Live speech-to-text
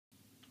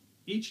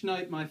Each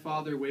night my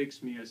father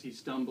wakes me as he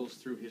stumbles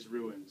through his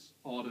ruins,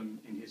 autumn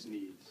in his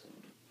knees.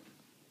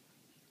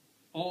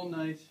 All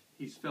night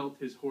he's felt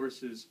his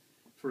horses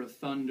for a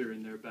thunder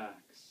in their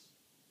backs.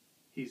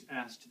 He's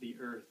asked the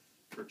earth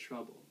for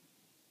trouble.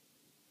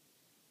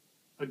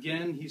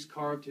 Again he's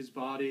carved his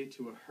body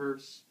to a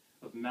hearse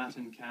of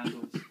matin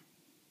candles,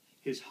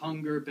 his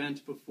hunger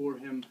bent before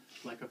him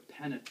like a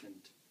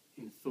penitent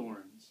in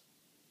thorns.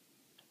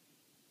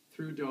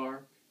 Through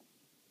dark,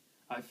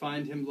 I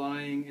find him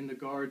lying in the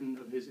garden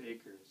of his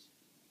acres,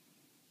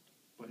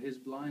 but his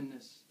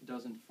blindness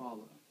doesn't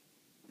follow.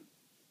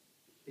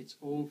 It's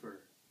over,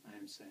 I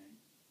am saying.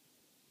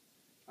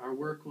 Our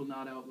work will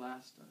not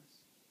outlast us.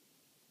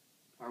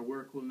 Our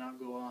work will not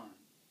go on.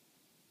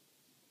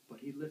 But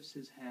he lifts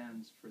his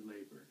hands for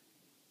labor.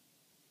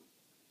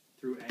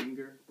 Through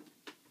anger,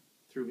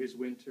 through his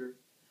winter,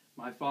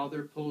 my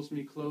father pulls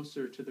me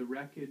closer to the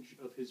wreckage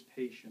of his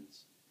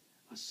patience,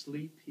 a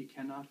sleep he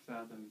cannot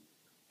fathom,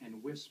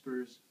 and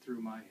whispers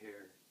through my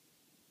hair,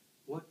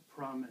 "What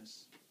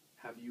promise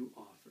have you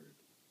offered?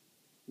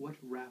 What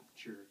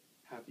rapture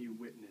have you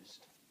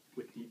witnessed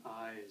with the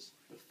eyes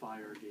the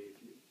fire gave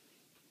you,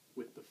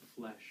 with the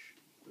flesh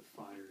the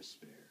fire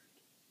spared?"